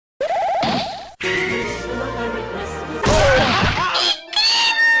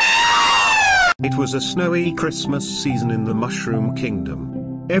It was a snowy Christmas season in the Mushroom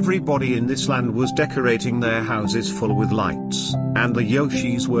Kingdom. Everybody in this land was decorating their houses full with lights, and the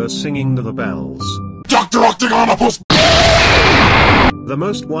Yoshis were singing the bells. Dr. Octagonopus! The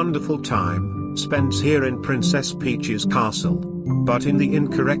most wonderful time spent here in Princess Peach's castle, but in the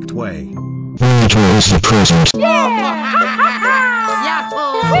incorrect way. Where is the present?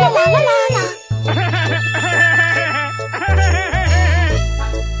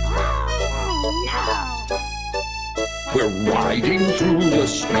 We're riding through the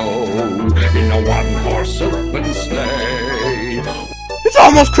snow in a one-horse open sleigh. It's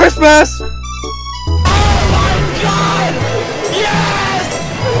almost Christmas! Oh my God! Yes!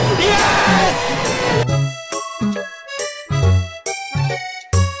 Yes!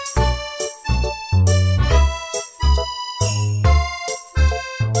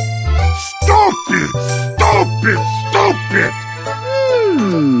 Stop it! Stop it! Stop it!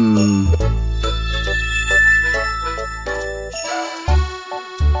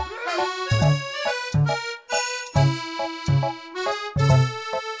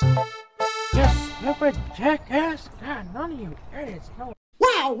 Stupid jackass! God, none of you idiots know.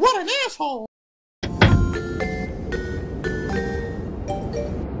 Wow, what an asshole!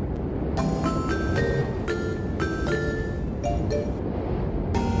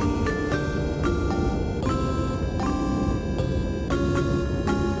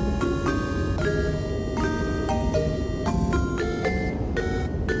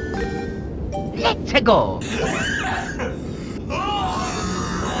 Let's go!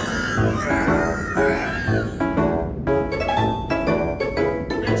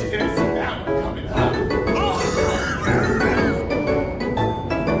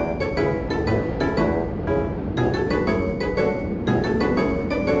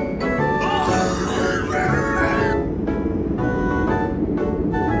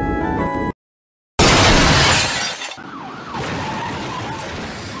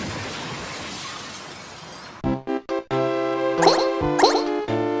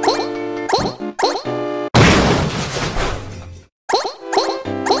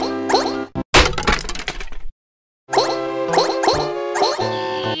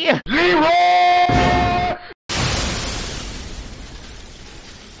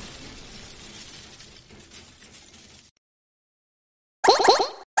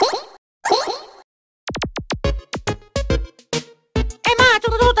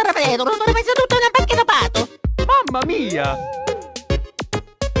 Mamma mia!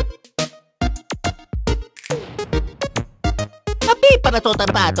 Ma pippa la tua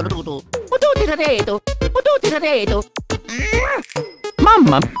tarpato, Dudu! Uduti da reto! Uduti da reto!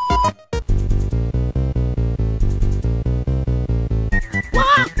 Mamma!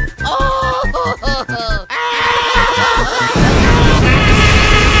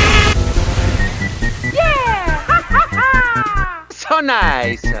 Yeah! So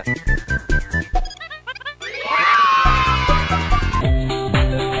nice!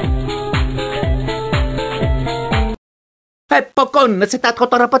 Pokon, se tak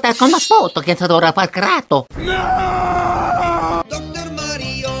kotora potekon na foto, keď sa dora parkrato. Dr.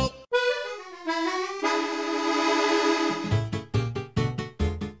 Mario!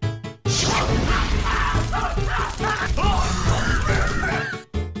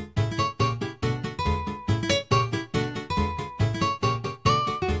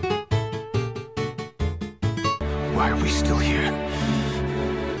 Why are we still here?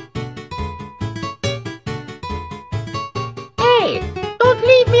 Hey, don't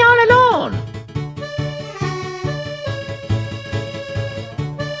leave me all alone.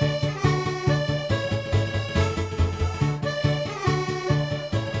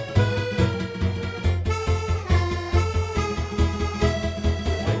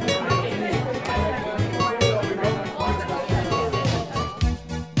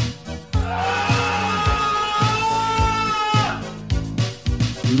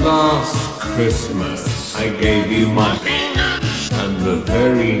 Last Christmas, I gave you my PINGAS, and the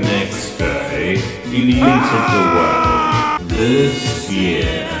very next day, deleted the world. This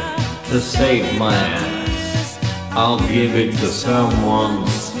year, to save my ass, I'll give it to someone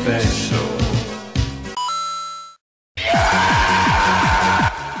special.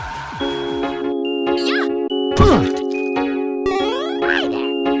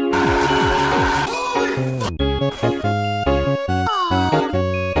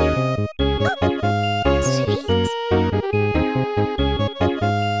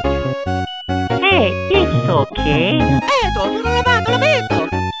 It's okay. Sono lavato, lo vedo!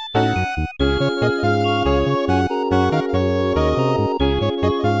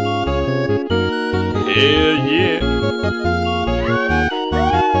 Hell yeah!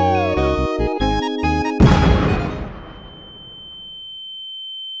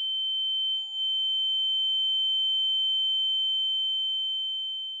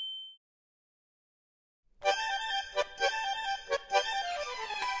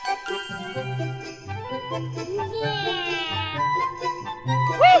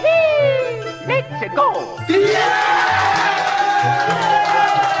 Woohoo! Let's go!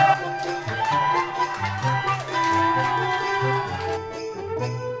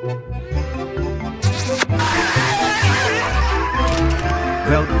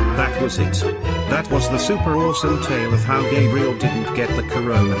 Well, that was it. That was the super awesome tale of how Gabriel didn't get the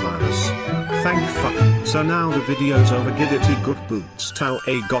coronavirus. Thank fuck. So now the video's over. Giggity good boots tau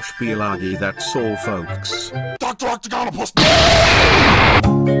a gosh bialagi. That's all folks. Dr. Octagonopus!